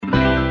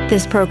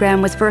This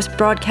program was first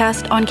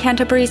broadcast on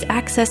Canterbury's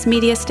access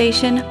media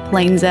station,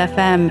 Plains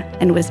FM,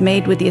 and was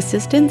made with the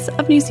assistance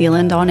of New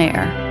Zealand On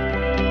Air.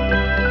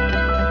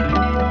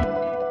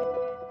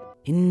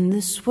 In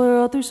this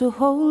world there's a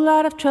whole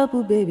lot of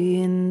trouble,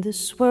 baby. In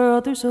this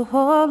world there's a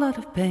whole lot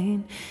of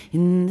pain.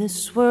 In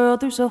this world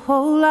there's a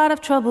whole lot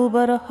of trouble,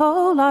 but a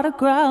whole lot of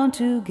ground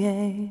to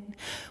gain.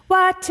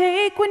 Why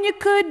take when you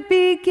could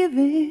be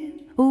giving?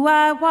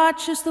 Why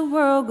watch as the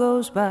world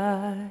goes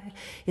by?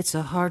 It's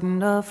a hard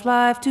enough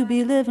life to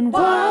be living.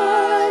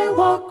 Why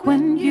walk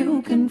when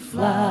you can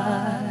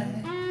fly?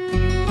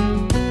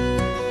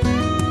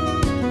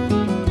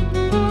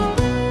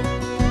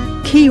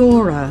 Kia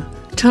ora,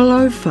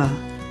 talofa,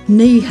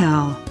 ni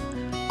hao,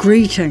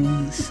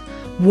 greetings,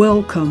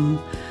 welcome.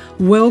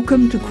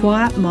 Welcome to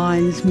Quiet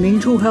Minds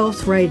Mental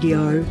Health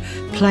Radio,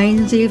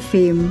 Plains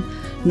FM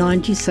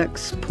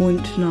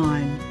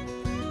 96.9.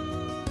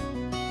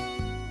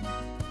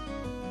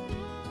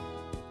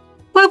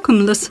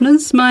 Welcome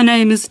listeners, my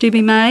name is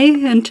Debbie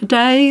May and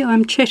today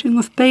I'm chatting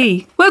with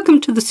Bea.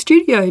 Welcome to the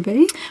studio,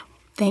 Bea.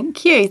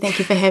 Thank you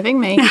for having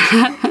me.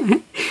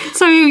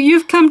 So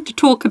you've come to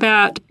talk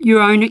about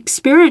your own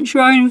experience,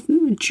 your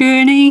own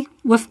journey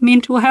with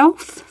mental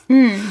health.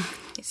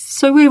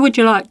 So where would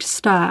you like to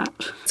start?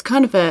 It's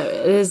kind of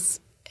it is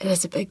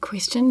a big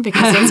question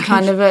because it's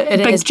kind of it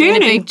has journey.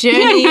 been a big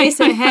journey. Yes,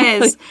 it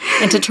has.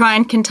 And to try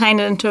and contain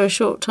it into a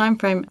short time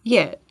frame,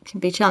 it can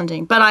be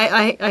challenging. But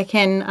I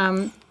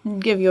can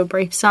give you a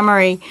brief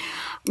summary.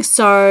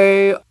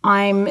 So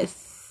I'm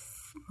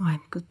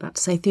about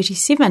to say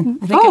 37.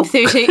 I think I'm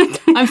 30.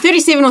 I'm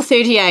 37 or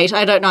 38.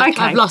 I don't know.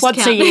 Okay, I've lost what's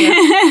count. A year?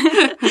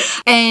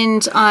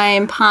 And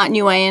I'm part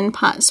Niuean,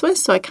 part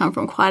Swiss, so I come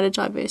from quite a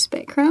diverse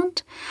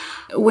background.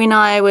 When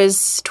I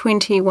was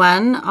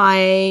 21,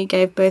 I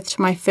gave birth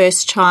to my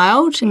first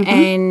child,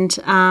 and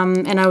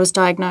I was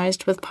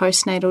diagnosed with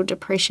postnatal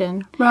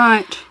depression.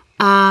 Right.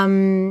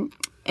 And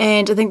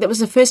I think that was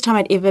the first time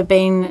I'd ever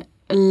been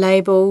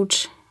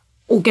labelled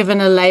or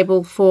given a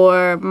label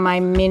for my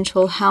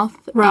mental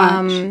health.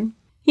 Right.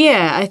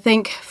 I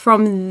think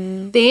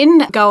from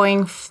then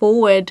going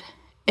forward,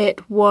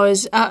 it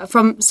was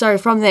from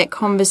that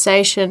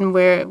conversation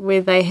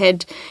where they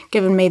had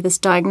given me this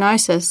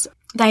diagnosis,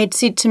 they had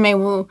said to me,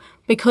 well,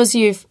 because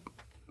you've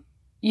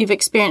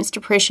experienced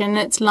depression,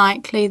 it's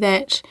likely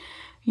that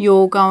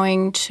you're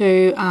going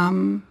to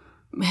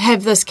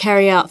have this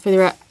carry out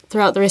throughout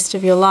the rest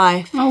of your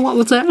life. Oh, what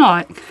was that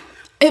like?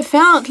 It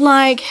felt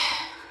like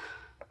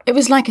it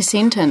was like a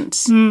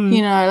sentence,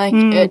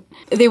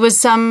 there was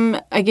some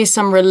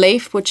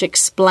relief which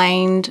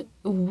explained,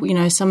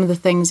 some of the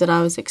things that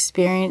I was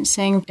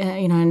experiencing,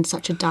 in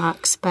such a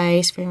dark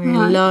space, very, very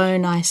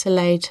alone,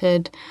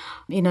 isolated,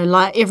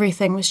 like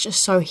everything was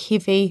just so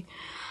heavy.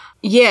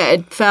 Yeah,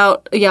 it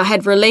felt, I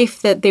had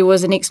relief that there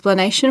was an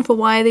explanation for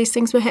why these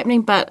things were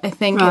happening, but I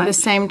think at the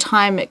same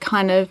time it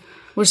kind of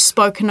was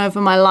spoken over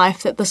my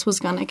life that this was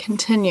going to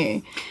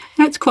continue.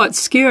 That's quite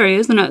scary,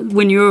 isn't it,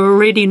 when you're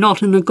already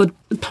not in a good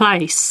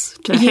place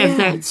to have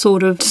that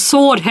sort of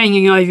sword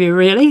hanging over you,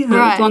 really.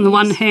 Right. On the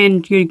one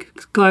hand, you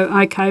go,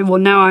 okay, well,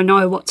 now I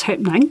know what's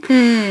happening.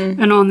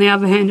 And on the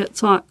other hand,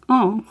 it's like,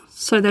 oh,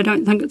 so they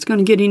don't think it's going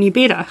to get any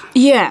better.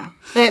 Yeah,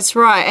 that's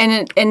right.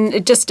 And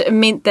it just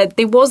meant that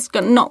there was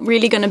not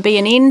really going to be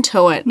an end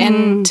to it.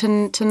 And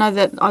to know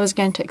that I was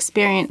going to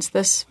experience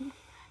this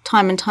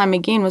time and time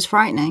again was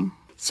frightening.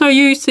 So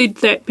you said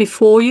that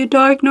before your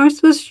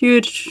diagnosis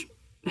you'd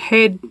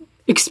had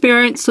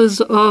experiences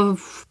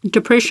of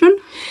depression?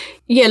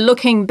 Yeah,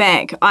 looking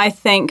back, I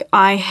think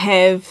I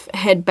have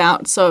had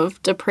bouts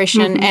of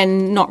depression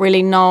and not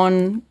really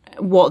known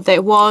what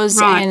that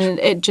was. Right. And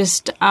it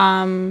just,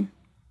 I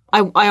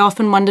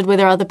often wondered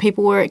whether other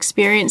people were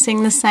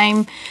experiencing the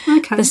same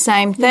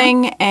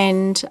thing.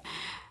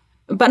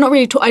 But not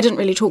really. I didn't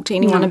really talk to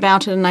anyone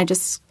about it, and I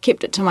just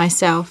kept it to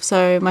myself.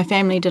 So my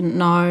family didn't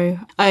know.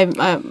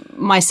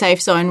 My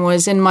safe zone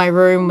was in my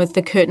room with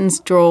the curtains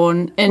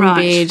drawn in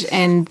bed,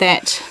 and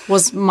that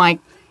was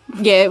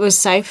it was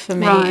safe for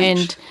me.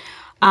 Right.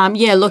 And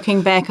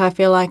looking back, I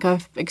feel like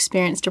I've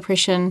experienced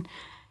depression,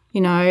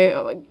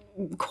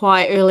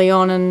 quite early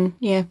on, and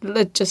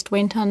it just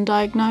went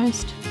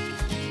undiagnosed.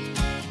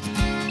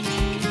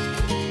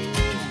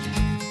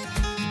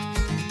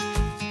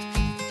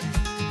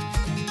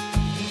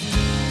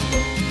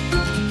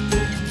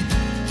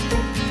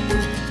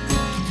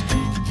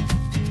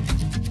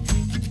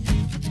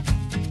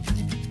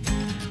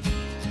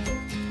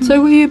 So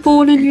were you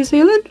born in New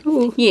Zealand?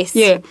 Or? Yes.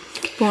 Yeah.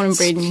 Born and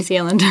bred in New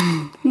Zealand.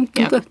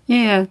 Yep.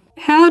 Yeah.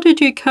 How did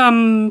you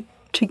come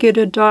to get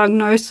a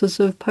diagnosis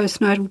of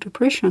postnatal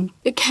depression?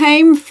 It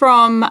came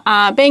from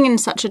being in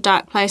such a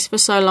dark place for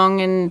so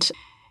long, and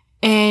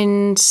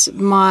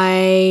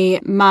my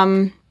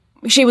mum,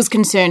 she was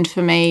concerned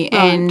for me,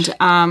 and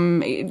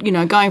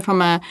going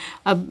from a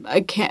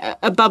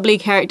bubbly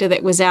character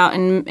that was out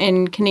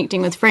and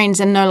connecting with friends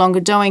and no longer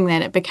doing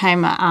that, it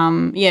became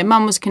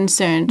mum was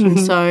concerned, and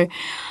so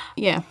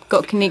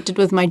got connected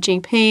with my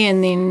GP,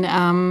 and then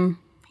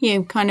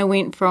kind of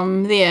went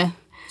from there.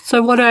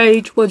 So what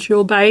age was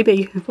your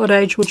baby? What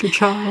age was your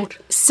child?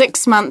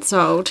 6 months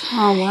old.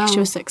 Oh, wow. She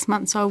was 6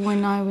 months old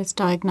when I was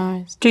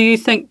diagnosed. Do you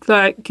think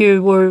that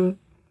you were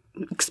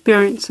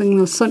experiencing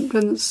the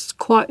symptoms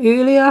quite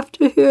early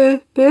after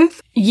her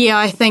birth? Yeah,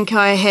 I think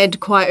I had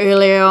quite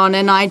early on,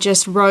 and I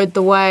just rode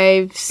the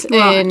waves,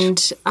 Right.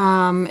 and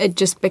it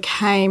just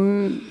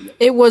became.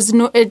 It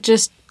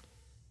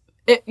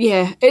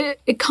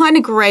kind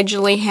of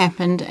gradually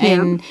happened,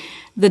 and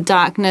the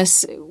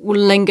darkness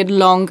lingered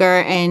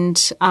longer, and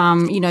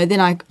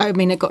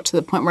then it got to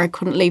the point where I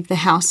couldn't leave the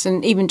house,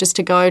 and even just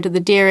to go to the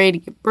dairy to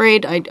get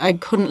bread, I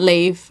couldn't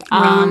leave,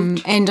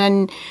 Right.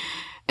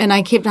 And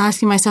I kept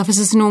asking myself, is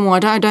this normal? I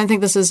don't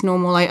think this is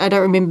normal. I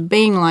don't remember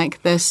being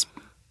like this,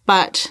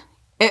 but,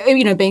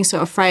 being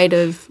so afraid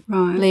of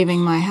Right.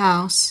 leaving my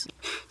house.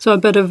 So a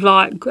bit of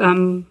like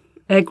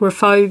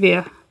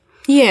agoraphobia.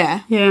 Yeah.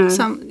 Yeah.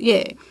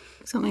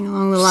 Something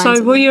along the lines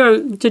So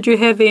of did you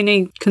have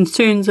any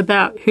concerns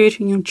about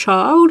hurting your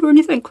child or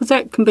anything? Because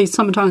that can be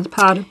sometimes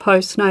part of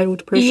postnatal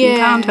depression,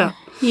 can't it?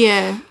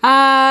 Yeah.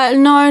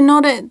 No,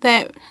 not at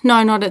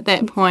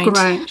that point.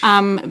 Great.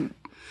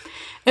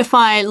 If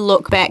I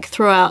look back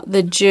throughout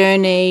the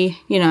journey,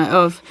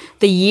 of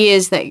the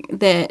years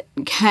that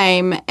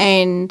came,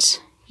 and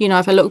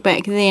if I look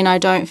back then, I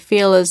don't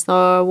feel as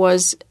though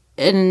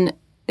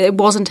it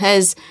wasn't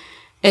as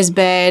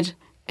bad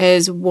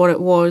as what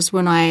it was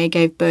when I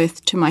gave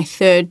birth to my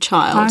third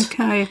child.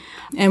 Okay.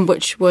 And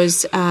which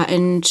was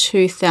in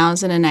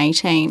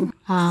 2018,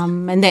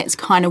 and that's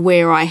kind of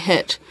where I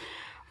hit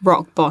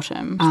rock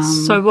bottom.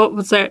 So what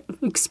was that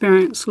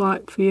experience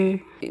like for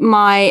you?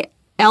 My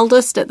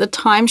eldest at the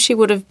time, she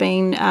would have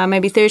been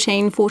maybe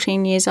 13,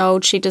 14 years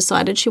old. She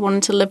decided she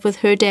wanted to live with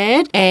her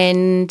dad.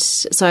 And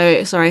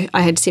so,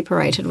 I had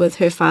separated with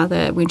her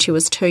father when she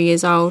was 2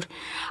 years old.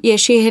 Yeah,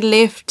 she had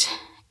left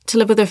to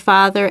live with her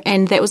father,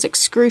 and that was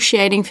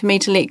excruciating for me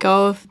to let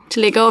go of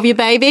your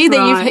baby that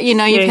Right, you've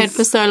had yes.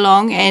 for so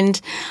long, and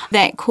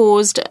that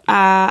caused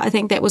I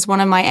think that was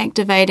one of my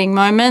activating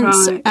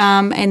moments. Right.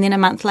 And then a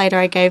month later,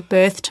 I gave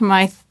birth to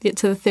my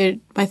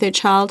third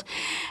child,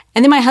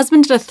 and then my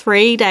husband did a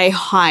 3-day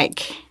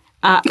hike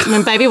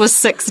when baby was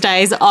 6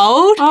 days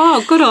old.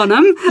 Oh, good on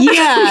him.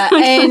 Yeah,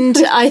 and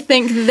I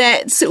think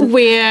that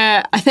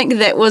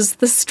was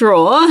the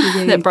straw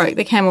that broke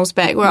the camel's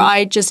back, where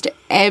I just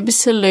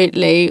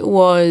absolutely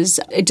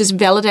it just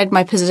validated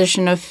my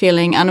position of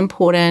feeling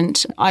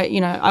unimportant.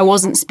 I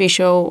wasn't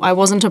special. I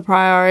wasn't a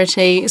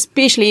priority,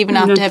 especially even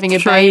after having a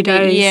 3 baby.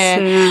 days,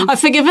 yeah.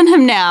 I've forgiven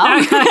him now.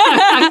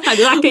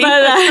 Lucky.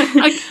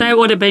 But, that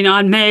would have been,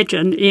 I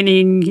imagine,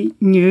 any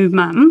new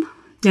mum,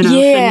 for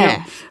Yeah.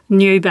 your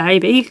new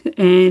baby,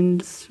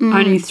 and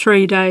only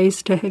 3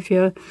 days to have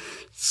your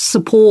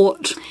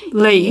support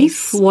leave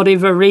for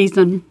whatever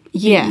reason.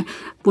 Yeah.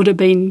 Would have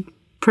been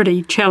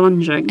pretty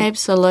challenging.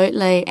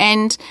 Absolutely.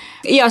 And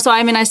so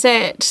I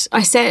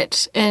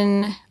sat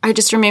in, I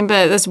just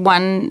remember this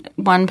one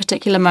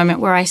particular moment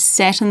where I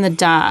sat in the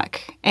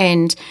dark,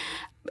 and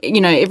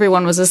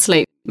everyone was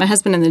asleep. My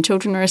husband and the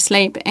children were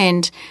asleep,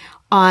 and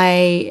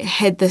I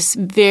had this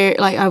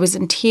I was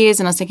in tears,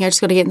 and I was thinking, I just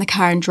got to get in the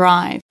car and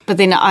drive. But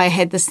then I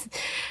had this,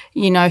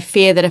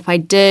 fear that if I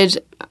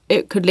did,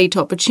 it could lead to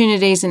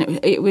opportunities.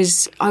 And I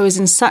was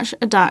in such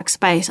a dark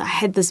space. I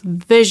had this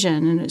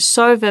vision, and it's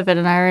so vivid,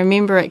 and I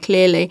remember it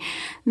clearly.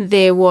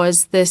 There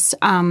was this,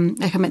 I'm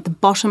at the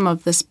bottom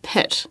of this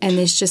pit, and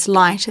there's just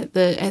light at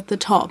the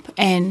top,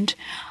 and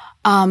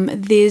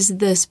there's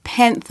this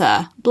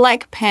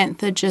black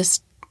panther,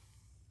 just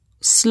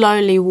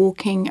slowly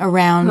walking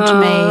around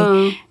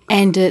me,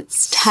 and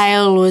its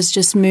tail was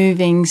just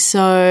moving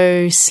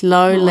so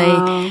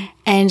slowly,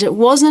 and it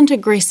wasn't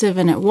aggressive,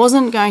 and it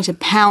wasn't going to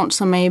pounce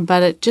on me,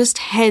 but it just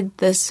had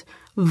this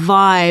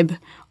vibe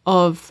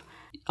of,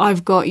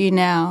 I've got you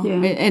now.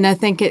 And I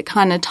think it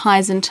kind of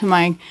ties into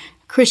my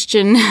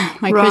Christian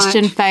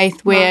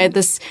faith, where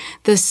this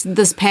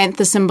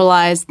panther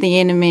symbolized the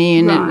enemy,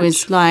 and it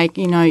was like,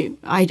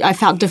 I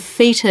felt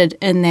defeated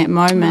in that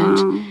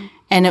moment.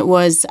 And it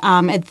was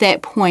at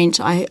that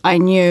point I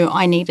knew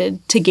I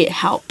needed to get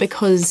help,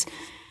 because,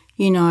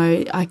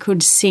 I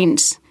could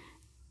sense,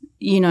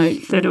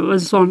 that it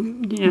was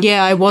on.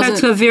 Yeah, I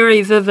wasn't. That's a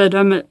very vivid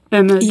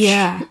image.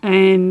 Yeah.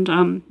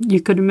 And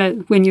you could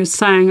imagine, when you're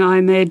saying I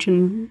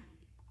imagine,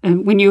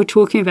 and when you're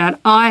talking about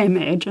I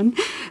imagine,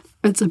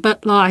 it's a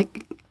bit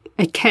like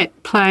a cat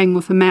playing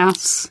with a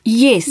mouse.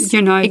 Yes,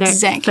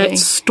 exactly.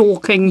 That's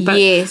stalking, but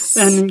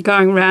and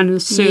going around in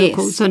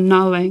circles and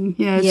knowing.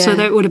 Yeah, so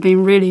that would have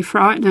been really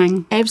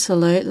frightening.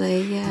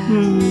 Absolutely, yeah.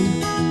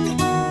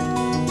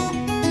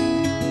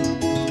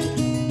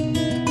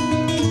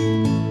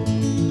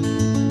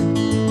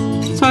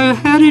 So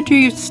how did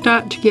you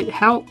start to get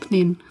help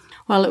then?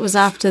 Well, it was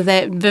after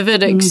that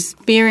vivid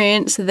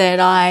experience that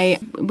I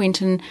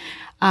went and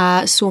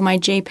saw my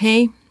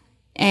GP,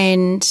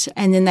 and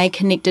then they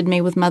connected me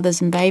with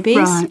Mothers and Babies.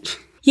 Right.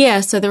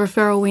 Yeah, so the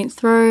referral went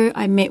through.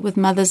 I met with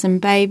Mothers and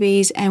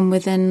Babies, and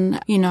within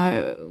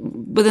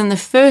the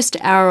first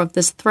hour of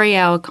this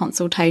 3-hour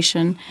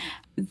consultation,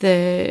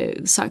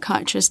 the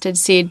psychiatrist had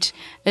said,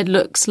 it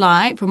looks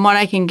like, from what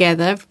I can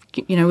gather,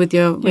 with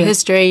your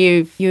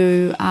history,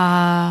 you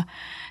are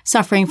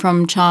suffering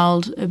from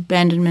child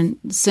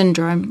abandonment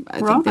syndrome. I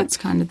think that's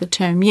kind of the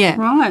term, yeah.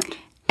 Right.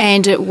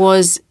 And it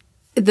was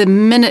the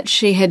minute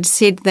she had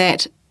said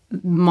that,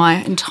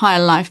 my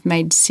entire life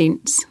made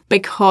sense,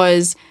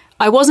 because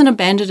I wasn't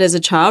abandoned as a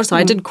child, so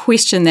I did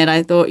question that.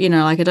 I thought,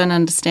 I don't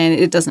understand.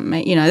 It doesn't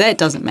make, that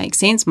doesn't make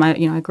sense.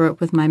 I grew up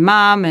with my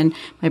mum and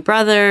my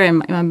brother,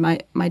 and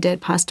my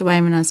dad passed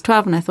away when I was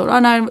 12, and I thought, oh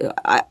no,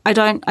 I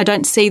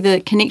don't see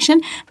the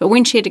connection. But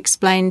when she had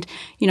explained,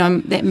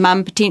 that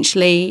mum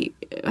potentially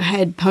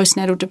had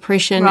postnatal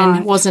depression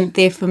and wasn't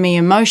there for me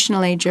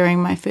emotionally during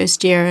my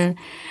first year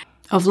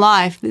of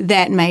life,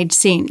 that made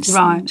sense.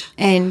 Right.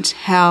 And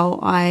how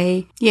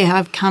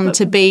I've come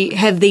to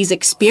have these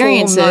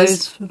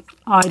experiences.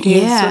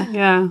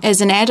 Ideas,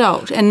 as an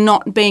adult, and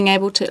not being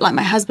able to, like,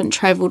 my husband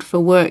travelled for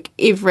work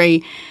he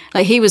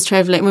was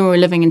travelling when we were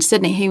living in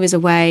Sydney, he was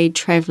away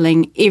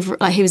travelling he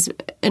was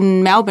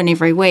in Melbourne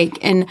every week,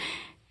 and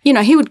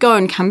he would go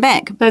and come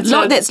back.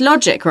 That's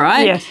logic,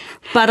 right? Yes.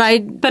 But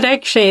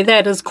actually,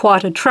 that is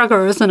quite a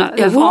trigger, isn't it?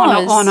 It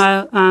was. On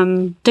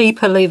a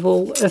deeper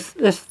level, if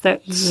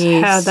that's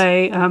how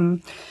they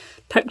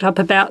picked up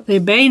about the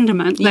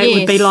abandonment, that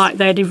would be like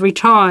that every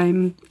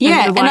time.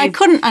 Yeah, and I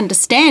couldn't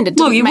understand it.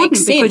 Well, you make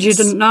wouldn't sense. because you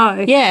didn't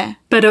know. Yeah.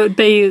 But it would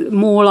be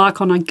more like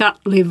on a gut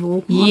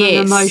level, on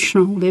an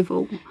emotional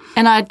level.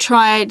 And I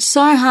tried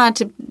so hard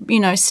to,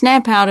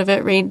 snap out of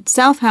it, read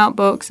self-help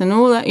books and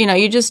all that.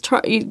 You just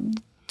you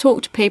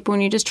talk to people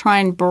and you just try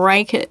and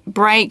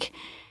break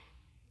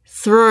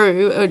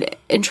through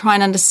and try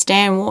and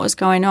understand what was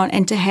going on.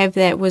 And to have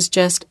that was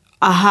just,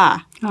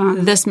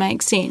 this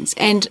makes sense.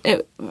 And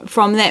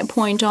from that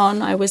point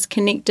on, I was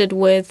connected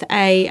with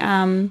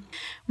a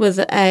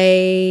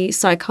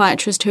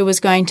psychiatrist who was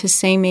going to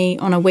see me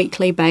on a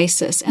weekly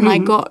basis. And I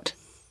got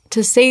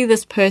to see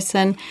this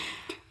person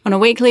on a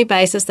weekly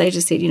basis. They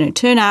just said,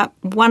 turn up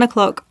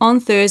 1:00 on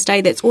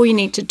Thursday. That's all you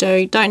need to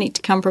do. Don't need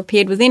to come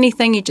prepared with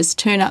anything. You just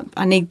turn up.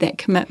 I need that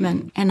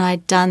commitment. And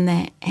I'd done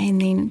that.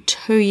 And then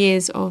 2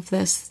 years of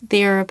this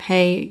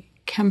therapy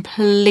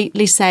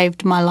completely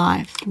saved my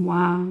life.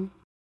 Wow.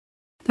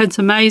 That's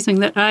amazing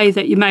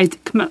that you made the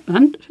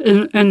commitment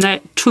in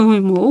that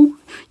turmoil.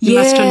 You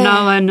must have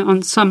known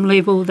on some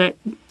level that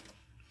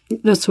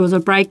this was a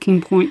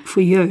breaking point for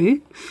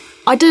you.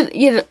 I did,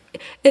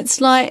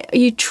 it's like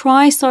you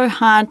try so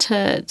hard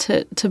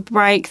to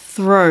break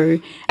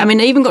through. I mean,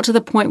 it even got to the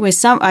point where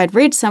I'd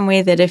read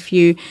somewhere that if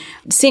you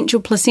sent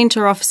your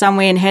placenta off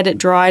somewhere and had it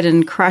dried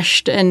and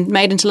crushed and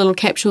made into little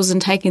capsules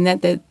and taken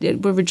that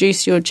it would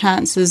reduce your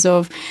chances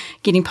of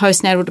getting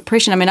postnatal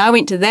depression. I mean, I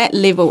went to that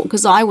level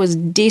because I was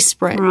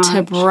desperate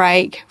to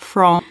break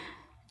from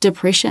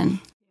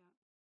depression.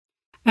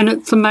 And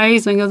it's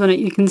amazing, isn't it?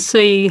 You can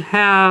see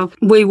how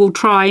we will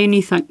try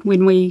anything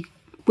when we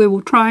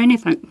will try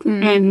anything,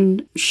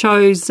 and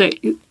shows that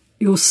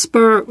your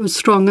spirit was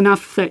strong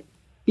enough that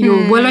you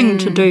were willing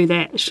to do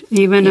that,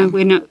 even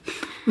when it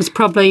was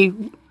probably,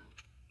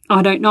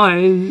 I don't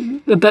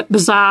know, a bit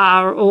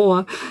bizarre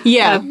or...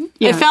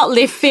 It felt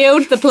left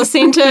field, the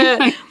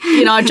placenta.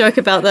 I joke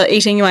about the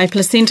eating my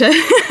placenta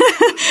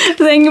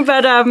thing,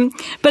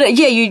 but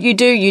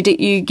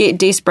you get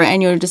desperate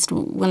and you're just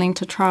willing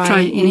to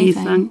try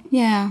anything.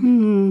 Yeah.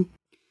 Mm.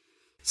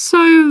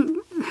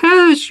 So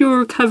how has your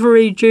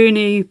recovery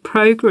journey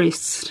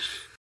progressed?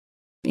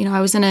 I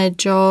was in a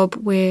job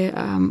where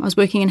I was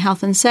working in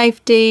health and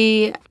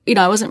safety.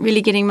 I wasn't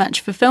really getting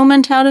much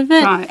fulfillment out of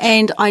it. Right.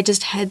 And I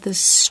just had this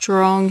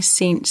strong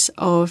sense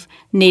of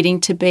needing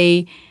to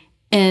be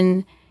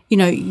in,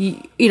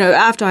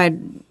 after I'd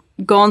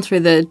gone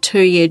through the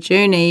 2-year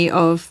journey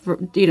of,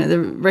 the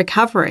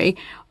recovery,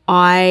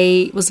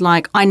 I was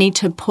like, I need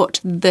to put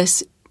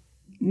this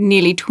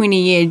nearly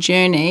 20-year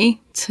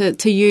journey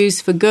to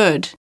use for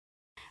good.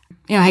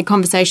 I had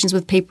conversations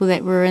with people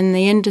that were in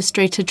the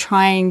industry to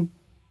try and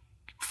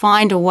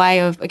find a way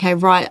of, okay,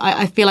 right,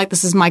 I feel like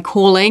this is my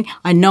calling.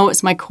 I know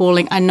it's my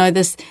calling. I know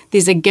there's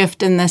a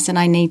gift in this and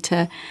I need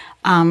to,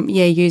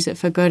 use it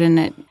for good.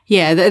 And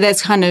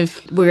that's kind of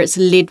where it's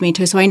led me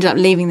to. So I ended up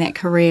leaving that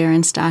career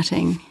and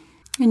starting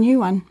a new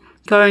one.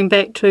 Going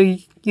back to,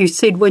 you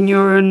said when you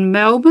were in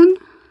Melbourne?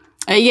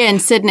 In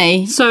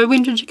Sydney. So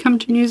when did you come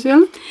to New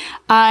Zealand?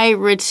 I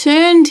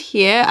returned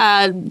here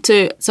I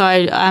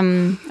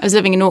was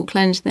living in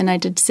Auckland, then I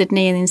did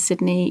Sydney, and then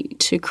Sydney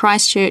to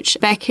Christchurch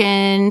back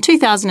in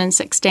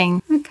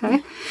 2016.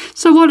 Okay.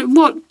 So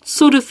what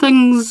sort of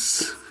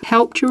things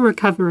helped your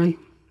recovery?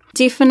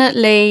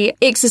 Definitely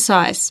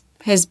exercise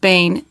has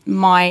been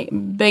my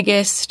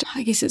biggest,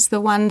 I guess it's the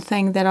one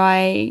thing that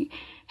I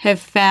have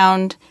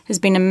found has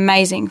been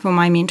amazing for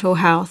my mental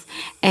health.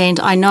 And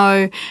I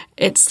know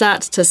I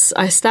start to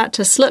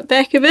slip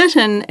back a bit,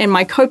 and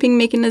my coping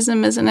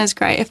mechanism isn't as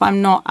great if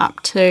I'm not up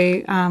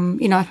to,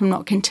 if I'm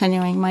not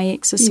continuing my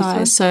exercise.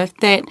 Yes. So if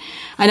that,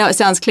 I know it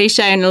sounds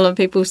cliche, and a lot of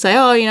people say,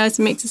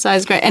 some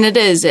exercise is great. And it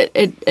is.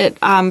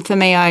 For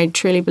me, I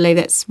truly believe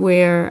that's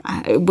where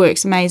it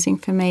works amazing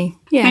for me.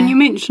 Yeah. And you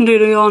mentioned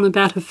earlier on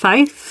about a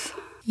faith.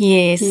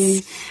 Yes.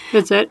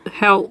 Has that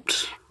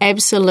helped?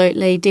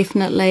 Absolutely,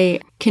 definitely.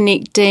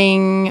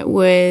 Connecting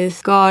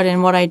with God,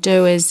 and what I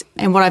do is,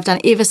 and what I've done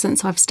ever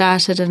since I've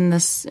started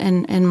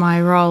in my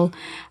role.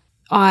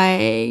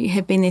 I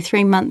have been there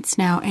 3 months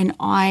now, and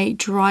I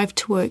drive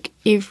to work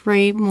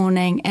every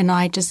morning, and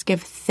I just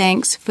give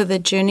thanks for the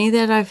journey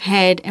that I've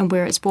had and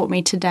where it's brought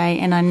me today.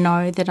 And I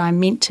know that I'm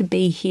meant to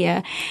be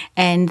here,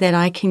 and that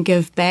I can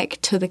give back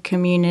to the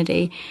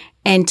community.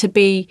 And to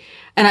be,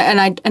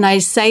 and I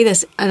say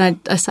this, and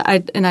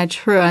I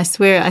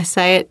swear I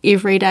say it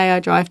every day I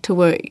drive to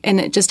work, and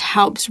it just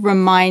helps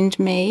remind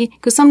me,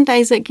 because some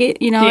days it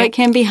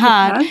can be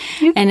hard,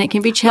 and it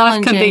can be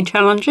challenging. Life can be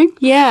challenging.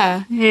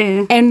 Yeah.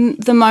 And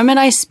the moment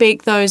I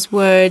speak those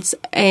words,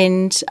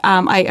 and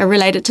I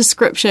relate it to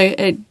Scripture,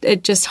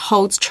 it just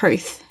holds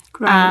truth,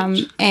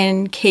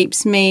 and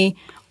keeps me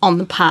on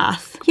the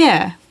path.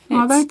 Yeah.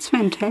 Oh, that's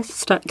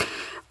fantastic.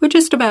 We're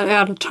just about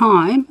out of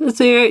time. Is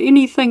there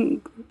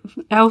anything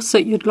else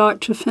that you'd like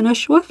to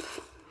finish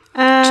with?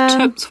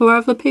 Tips for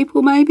other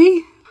people,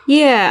 maybe?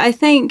 Yeah, I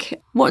think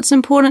what's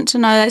important to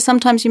know that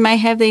sometimes you may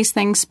have these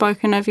things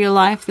spoken of your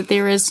life, that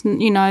there is, that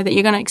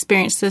you're going to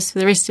experience this for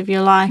the rest of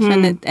your life,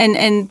 and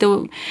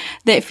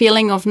that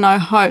feeling of no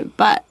hope.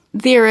 But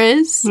there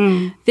is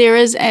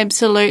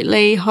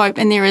absolutely hope,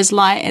 and there is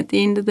light at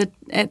the end of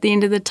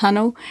the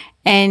tunnel,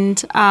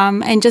 and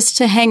just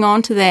to hang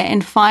on to that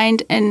and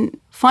find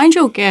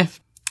your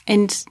gift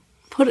and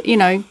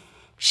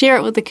share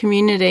it with the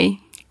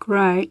community.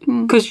 Great.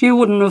 Because you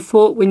wouldn't have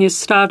thought when you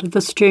started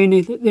this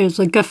journey that there's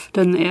a gift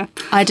in there.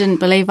 I didn't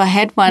believe I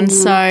had one,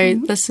 so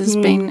this has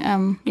been,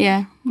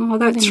 Oh,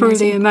 that's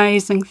really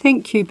amazing.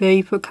 Thank you,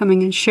 Bea, for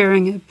coming and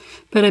sharing a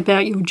bit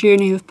about your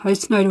journey of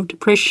postnatal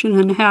depression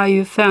and how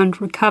you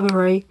found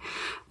recovery.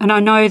 And I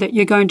know that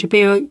you're going to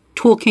be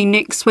talking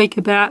next week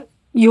about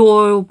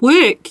your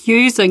work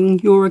using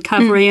your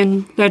recovery,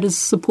 and that is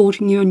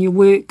supporting you in your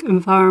work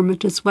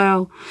environment as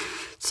well.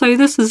 So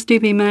this is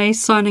Debbie May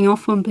signing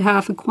off on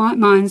behalf of Quiet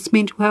Minds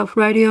Mental Health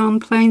Radio on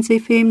Plains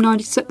FM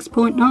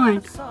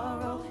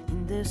 96.9.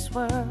 In this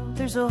world,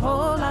 there's a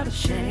whole lot of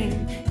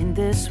shame. In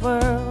this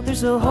world,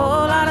 there's a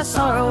whole lot of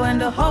sorrow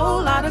and a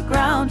whole lot of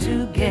ground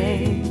to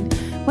gain.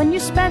 When you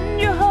spend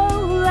your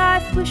whole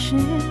life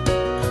wishing,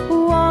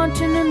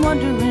 wanting and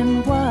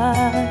wondering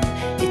why,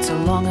 it's a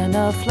long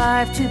enough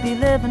life to be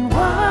living.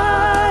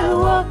 Why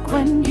walk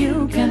when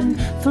you can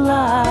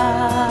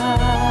fly?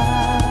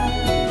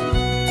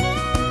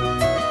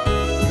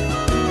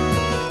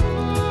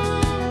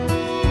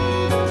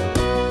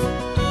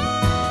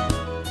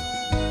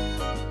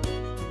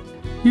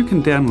 You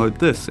can download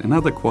this and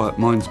other Quiet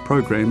Minds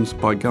programs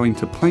by going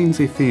to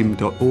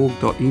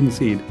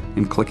plainsfm.org.nz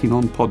and clicking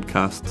on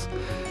podcasts.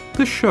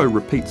 This show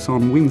repeats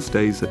on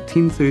Wednesdays at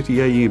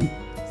 10:30am.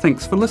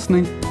 Thanks for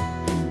listening.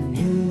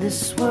 In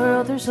this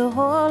world there's a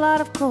whole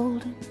lot of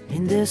golden.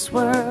 In this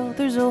world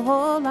there's a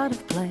whole lot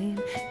of blame.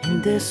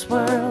 In this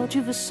world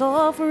you've a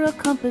soul for a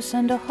compass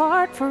and a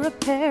heart for a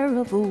pair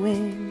of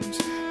wings.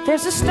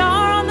 There's a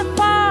star on the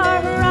far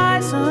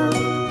horizon,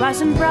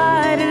 rising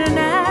bright in an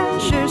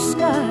azure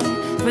sky.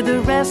 For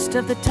the rest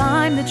of the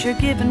time that you're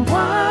given,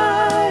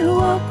 why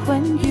walk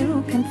when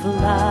you can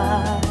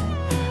fly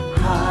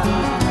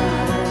high?